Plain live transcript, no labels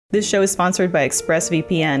This show is sponsored by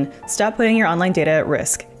ExpressVPN. Stop putting your online data at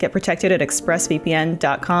risk. Get protected at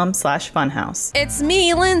expressvpn.com/funhaus. It's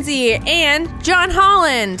me, Lindsay, and John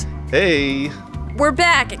Holland. Hey. We're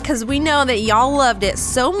back because we know that y'all loved it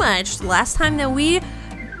so much last time that we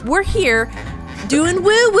were here doing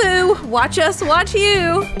woo-woo. Watch us, watch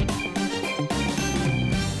you.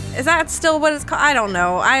 Is that still what it's called? I don't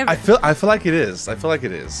know. I feel like it is. I feel like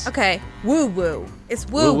it is. Okay, woo-woo. It's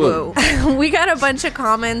woo-woo. We got a bunch of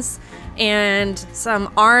comments and some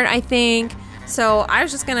art, I think. So I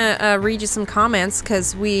was just gonna read you some comments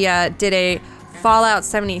because we did a Fallout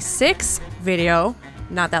 76 video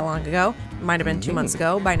not that long ago. Might have been 2 months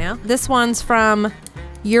ago by now. This one's from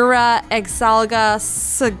Yura Exalga.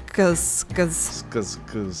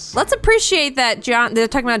 Let's appreciate that they're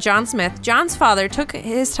talking about John Smith. John's father took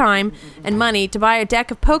his time and money to buy a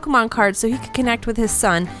deck of Pokemon cards so he could connect with his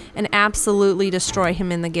son and absolutely destroy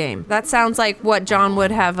him in the game. That sounds like what John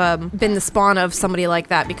would have been the spawn of, somebody like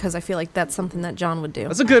that, because I feel like that's something that John would do.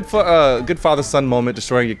 That's a good father-son moment,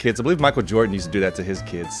 destroying your kids. I believe Michael Jordan used to do that to his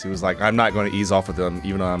kids. He was like, I'm not going to ease off with them,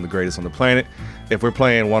 even though I'm the greatest on the planet. If we're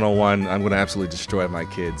playing one-on-one, I'm going to absolutely destroy my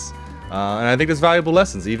kids. And I think there's valuable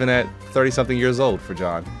lessons, even at 30-something years old, for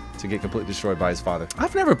John to get completely destroyed by his father.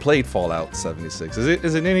 I've never played Fallout 76.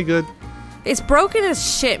 Is it any good? It's broken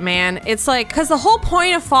as shit, man. It's like, because the whole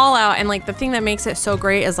point of Fallout and like the thing that makes it so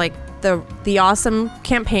great is like the awesome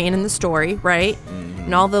campaign and the story, right?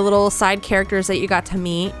 And all the little side characters that you got to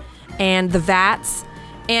meet and the VATs.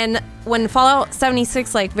 And when Fallout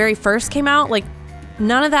 76 like very first came out, like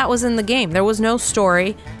none of that was in the game. There was no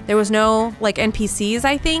story. There was no like NPCs,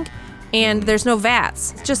 I think. And there's no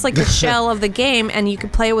VATs. It's just like the shell of the game, and you can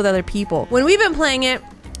play with other people. When we've been playing it,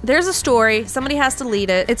 there's a story. Somebody has to lead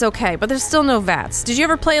it. It's okay, but there's still no VATs. Did you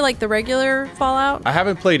ever play like the regular Fallout? I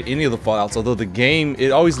haven't played any of the Fallouts, although the game,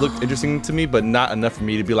 it always looked interesting to me, but not enough for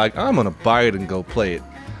me to be like, I'm gonna buy it and go play it.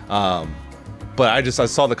 But I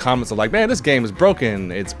saw the comments of like, man, this game is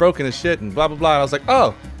broken. It's broken as shit and blah, blah, blah. And I was like,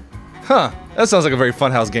 oh, huh. That sounds like a very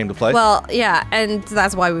Funhaus game to play. Well, yeah, and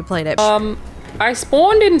that's why we played it. I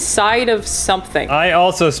spawned inside of something. I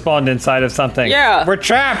also spawned inside of something. Yeah. We're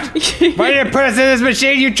trapped. Why did you put us in this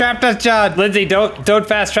machine? You trapped us, John. Lindsay, don't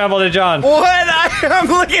fast travel to John. What? I'm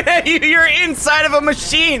looking at you. You're inside of a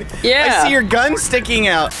machine. Yeah. I see your gun sticking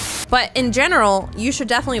out. But in general, you should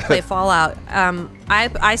definitely play Fallout.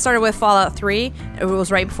 I started with Fallout 3. It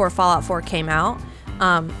was right before Fallout 4 came out.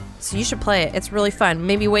 So you should play it. It's really fun.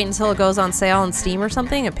 Maybe wait until it goes on sale on Steam or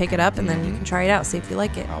something and pick it up, and then you can try it out, see if you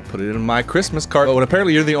like it. I'll put it in my Christmas cart. Oh, and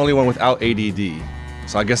apparently you're the only one without ADD.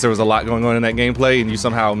 So I guess there was a lot going on in that gameplay, and you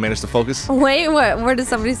somehow managed to focus. Wait, what? Where did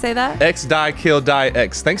somebody say that? X die, kill, die,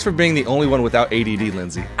 X. Thanks for being the only one without ADD,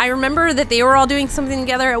 Lindsay. I remember that they were all doing something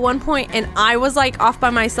together at one point, and I was like off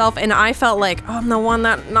by myself, and I felt like, oh, I'm the one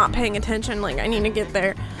that not paying attention. Like I need to get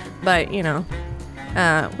there, but you know.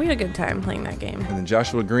 We had a good time playing that game. And then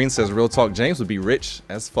Joshua Green says, real talk, James would be rich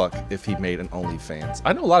as fuck if he made an OnlyFans.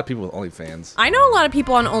 I know a lot of people with OnlyFans. I know a lot of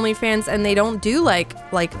people on OnlyFans, and they don't do like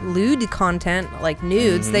lewd content, like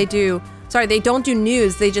nudes. They do, sorry, they don't do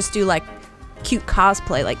nudes. They just do like cute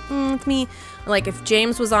cosplay, like, it's me. Like if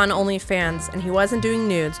James was on OnlyFans and he wasn't doing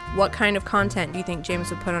nudes, what kind of content do you think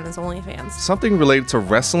James would put on his OnlyFans? Something related to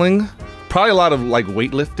wrestling. Probably a lot of like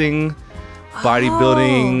weightlifting,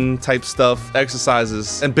 bodybuilding type stuff,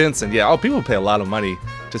 exercises, and Benson. Yeah, people would pay a lot of money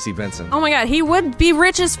to see Benson. Oh my god, he would be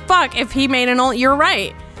rich as fuck if he made an You're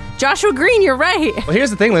right. Joshua Green, you're right. Well, here's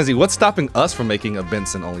the thing, Lindsay. What's stopping us from making a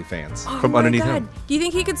Benson OnlyFans from underneath him? Do you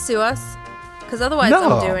think he could sue us? Because otherwise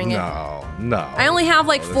I'm doing it. No. I only have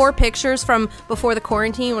like 4 pictures from before the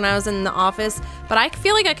quarantine when I was in the office, but I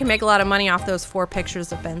feel like I can make a lot of money off those 4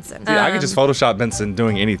 pictures of Benson. Yeah, I could just Photoshop Benson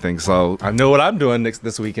doing anything, so I know what I'm doing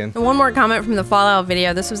this weekend. And one more comment from the Fallout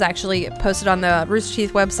video. This was actually posted on the Rooster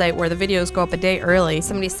Teeth website where the videos go up a day early.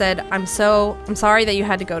 Somebody said, I'm sorry that you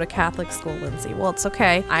had to go to Catholic school, Lindsay. Well, it's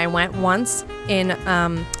okay. I went once in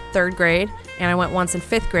 3rd grade. And I went once in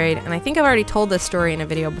 5th grade, and I think I've already told this story in a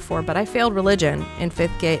video before, but I failed religion in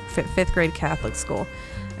 5th grade Catholic school.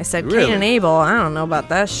 I said, really? Cain and Abel, I don't know about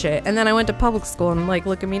that shit. And then I went to public school, and like,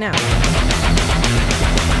 look at me now.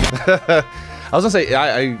 I was gonna say,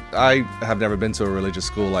 I have never been to a religious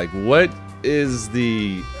school. Like, what is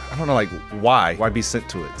the, I don't know, like, why? Why be sent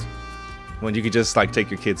to it? When you could just, like,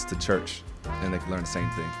 take your kids to church, and they could learn the same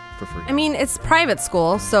thing for free. I mean, it's private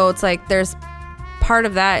school, so it's like, there's, part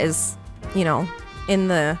of that is, you know, in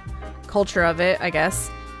the culture of it, I guess,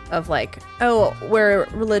 of like, oh, we're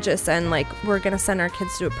religious and like we're gonna send our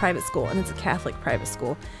kids to a private school, and it's a Catholic private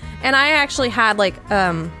school. And I actually had like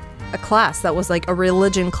a class that was like a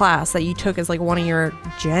religion class that you took as like one of your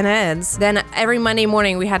gen eds. Then every Monday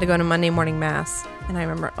morning we had to go to Monday morning mass. And I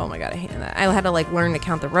remember, oh my God, I hated that. I had to like learn to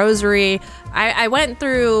count the rosary. I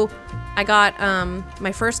got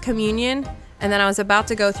my first communion, and then I was about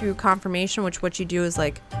to go through confirmation, which what you do is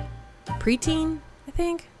like preteen, I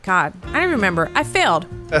think. God, I don't remember. I failed.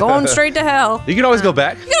 Going straight to hell. You can always go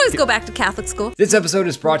back. You can always go back to Catholic school. This episode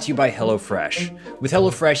is brought to you by HelloFresh. With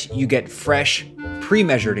HelloFresh, you get fresh,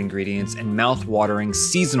 pre-measured ingredients and mouth-watering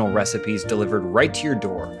seasonal recipes delivered right to your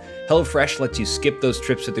door. HelloFresh lets you skip those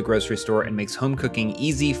trips to the grocery store and makes home cooking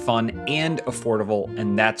easy, fun, and affordable,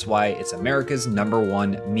 and that's why it's America's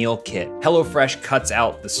 #1 meal kit. HelloFresh cuts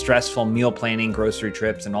out the stressful meal planning, grocery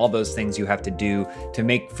trips, and all those things you have to do to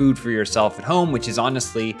make food for yourself at home, which is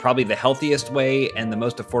honestly probably the healthiest way and the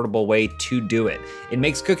most affordable way to do it. It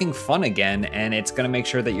makes cooking fun again, and it's gonna make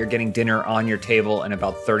sure that you're getting dinner on your table in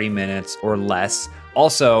about 30 minutes or less.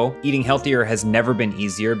 Also, eating healthier has never been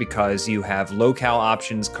easier because you have low-cal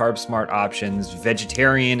options, carb-smart options,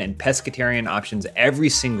 vegetarian and pescatarian options every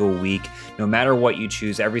single week. No matter what you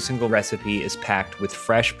choose, every single recipe is packed with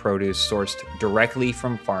fresh produce sourced directly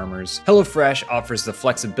from farmers. HelloFresh offers the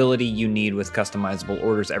flexibility you need with customizable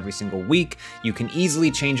orders every single week. You can easily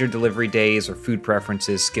change your delivery days or food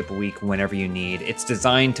preferences, skip a week whenever you need. It's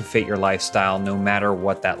designed to fit your lifestyle, no matter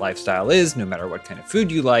what that lifestyle is, no matter what kind of food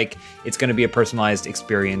you like. It's gonna be a personalized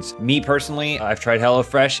experience. Me personally, I've tried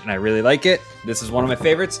HelloFresh and I really like it. This is one of my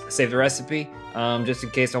favorites. Save the recipe just in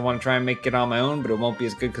case I want to try and make it on my own, but it won't be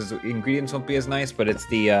as good because the ingredients won't be as nice. But it's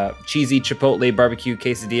the cheesy chipotle barbecue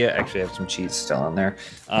quesadilla. Actually, I have some cheese still on there,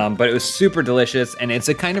 but it was super delicious, and it's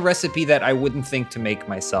a kind of recipe that I wouldn't think to make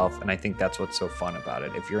myself, and I think that's what's so fun about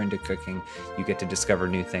it. If you're into cooking, you get to discover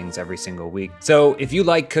new things every single week. So if you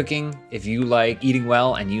like cooking, if you like eating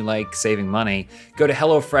well, and you like saving money, go to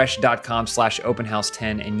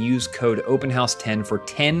hellofresh.com/openhouse10 and use code openhouse10 for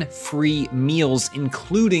 10 free meals,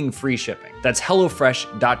 including free shipping. That's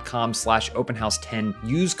hellofresh.com/openhouse10.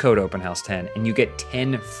 Use code openhouse10 and you get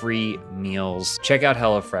 10 free meals. Check out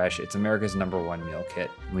HelloFresh. It's America's #1 meal kit.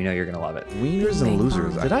 We know you're gonna love it. Wieners and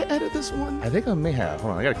losers. Did I edit this one? I think I may have.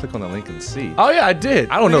 Hold on, I gotta click on the link and see. Oh yeah, I did.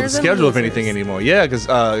 I don't know the schedule of anything anymore. Yeah, because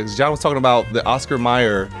John was talking about the Oscar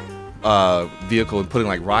Mayer vehicle and putting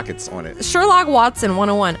like rockets on it. Sherlock Watson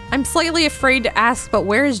 101. I'm slightly afraid to ask, but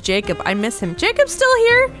where is Jacob? I miss him. Jacob's still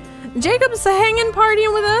here? Jacob's hanging,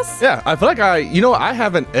 partying with us? Yeah, I feel like I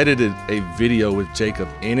haven't edited a video with Jacob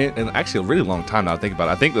in it in actually a really long time now I think about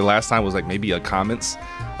it. I think the last time was like maybe comments.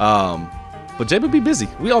 But Jacob be busy.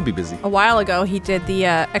 We all be busy. A while ago, he did the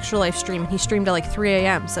Extra Life stream. He streamed at like 3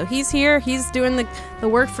 a.m. So he's here. He's doing the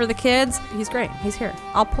work for the kids. He's great. He's here.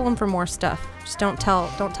 I'll pull him for more stuff. Just don't tell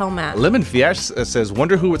Matt. Lemon Fiash says,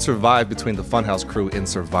 wonder who would survive between the Funhaus crew in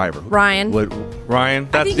Survivor. Ryan. Ryan?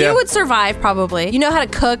 I think you would survive probably. You know how to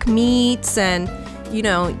cook meats and,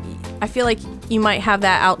 I feel like you might have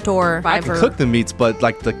that outdoor vibe. I can cook the meats, but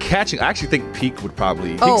like the catching, I actually think Peak would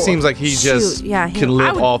probably. Peak seems like he can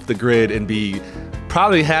live off the grid and be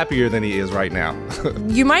probably happier than he is right now.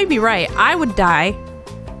 You might be right. I would die.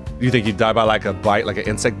 You think you'd die by like a bite, like an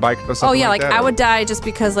insect bite or something? Oh yeah, like that, I would die just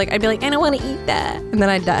because I'd be like, I don't want to eat that, and then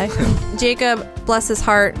I'd die. Jacob, bless his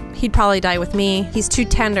heart, he'd probably die with me. He's too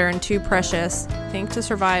tender and too precious, I think, to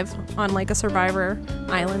survive on like a Survivor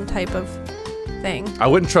Island type of thing. I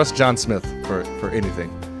wouldn't trust John Smith for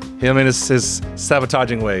anything. Him and his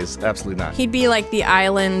sabotaging ways, absolutely not. He'd be like the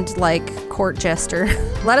island court jester.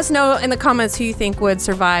 Let us know in the comments who you think would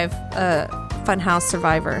survive Funhaus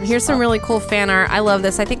Survivor. Here's some really cool fan art. I love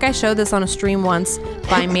this. I think I showed this on a stream once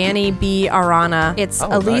by Manny B. Arana. It's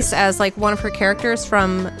Elise as one of her characters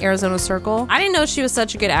from Arizona Circle. I didn't know she was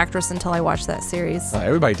such a good actress until I watched that series.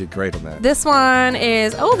 Everybody did great on that. This one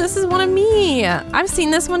is, this is one of me. I've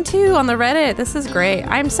seen this one too on the Reddit. This is great.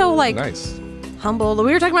 I'm so nice. Humbled.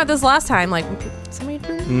 We were talking about this last time. Somebody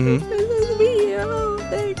thanks.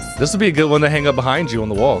 This would be a good one to hang up behind you on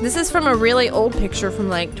the wall. This is from a really old picture from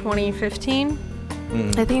 2015.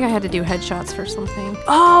 I think I had to do headshots for something.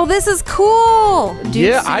 Oh, this is cool.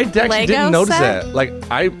 Yeah, I actually didn't notice that.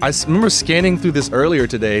 I remember scanning through this earlier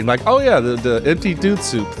today and oh yeah, the empty dude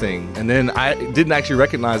soup thing. And then I didn't actually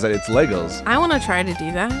recognize that it's Legos. I want to try to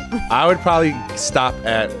do that. I would probably stop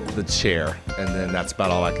at the chair and then that's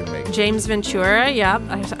about all I can make. James Ventura, yep.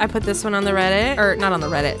 I put this one on the Reddit, or not on the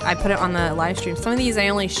Reddit. I put it on the live stream. Some of these I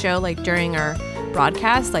only show during our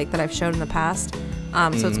broadcast, that I've showed in the past.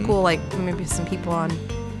 So it's cool, maybe some people on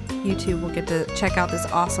YouTube will get to check out this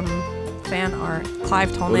awesome fan art.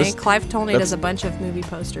 Clive Tolnay. Clive Tolnay does a bunch of movie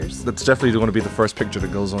posters. That's definitely going to be the first picture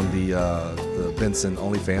that goes on the Benson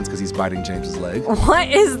OnlyFans because he's biting James's leg. What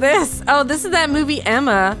is this? Oh, this is that movie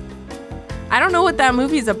Emma. I don't know what that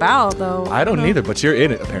movie's about, though. I don't either, but you're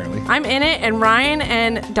in it apparently. I'm in it, and Ryan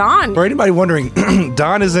and Dawn. For anybody wondering,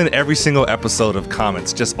 Don is in every single episode of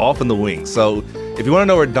Comments, just off in the wing. So if you want to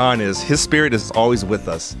know where Don is, his spirit is always with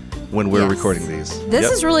us when we're recording these.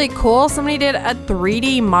 This is really cool. Somebody did a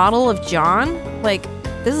 3D model of John. Like,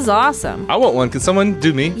 this is awesome. I want one. Could someone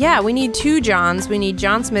do me? Yeah, we need 2 Johns. We need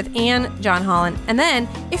John Smith and John Holland. And then,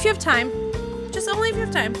 if you have time, just only if you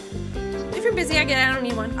have time. If you're busy, I don't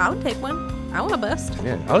need one. I would take one. I want a bust.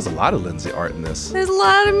 Yeah, that was a lot of Lindsay art in this. There's a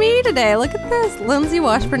lot of me today. Look at this. Lindsay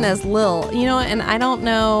Washburn as Lil. You know, and I don't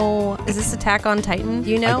know. Is this Attack on Titan? Do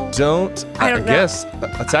you know? I don't know. Guess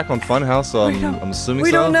Attack on Funhaus, so I'm assuming so.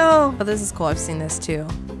 We don't know. Oh, this is cool. I've seen this too.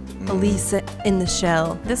 Elisa in the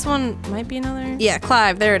Shell. This one might be another. Yeah,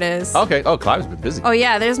 Clive. There it is. Okay. Oh, Clive's been busy. Oh,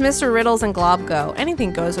 yeah. There's Mr. Riddles and Globgo.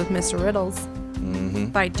 Anything goes with Mr. Riddles.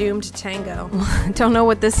 By Doomed Tango. Don't know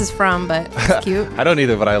what this is from, but it's cute. I don't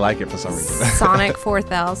either, but I like it for some reason. Sonic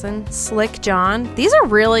 4000. Slick John. These are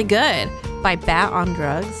really good. By Bat on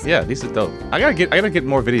Drugs. Yeah, these are dope. I gotta get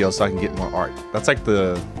more videos so I can get more art. That's like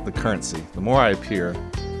the currency. The more I appear,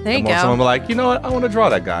 there you go. Someone will be like, you know what? I want to draw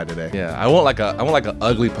that guy today. Yeah, I want like an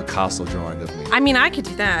ugly Picasso drawing of me. I mean, I could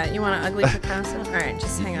do that. You want an ugly Picasso? All right,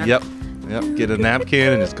 just hang on. Yep. Get a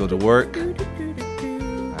napkin and just go to work.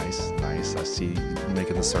 Nice. I see you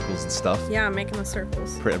making the circles and stuff. Yeah, I'm making the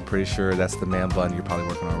circles. I'm pretty sure that's the man bun you're probably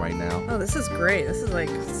working on right now. Oh, this is great. This is like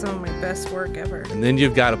some of my best work ever. And then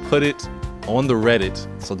you've got to put it on the Reddit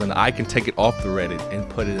so then I can take it off the Reddit and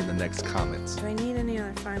put it in the next comments. Do I need any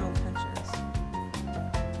other final touches?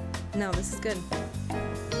 No, this is good.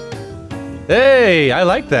 Hey, I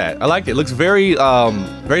like that. I like it. It looks very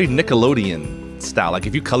very Nickelodeon style. Like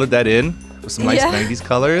if you colored that in with some nice 90s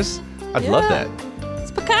colors, I'd love that.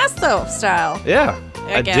 It's Picasso style. Yeah,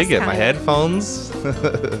 I dig it. My headphones.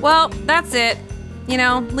 Well, that's it. You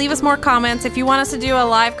know, leave us more comments. If you want us to do a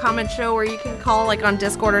live comment show where you can call like on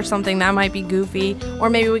Discord or something, that might be goofy. Or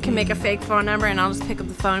maybe we can make a fake phone number and I'll just pick up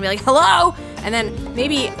the phone and be like, hello! And then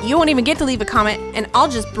maybe you won't even get to leave a comment and I'll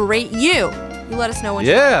just berate you. You let us know when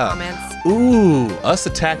you leave comments. Ooh, us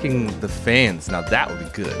attacking the fans. Now that would be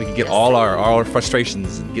good. We can get all our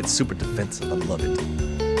frustrations and get super defensive. I love it.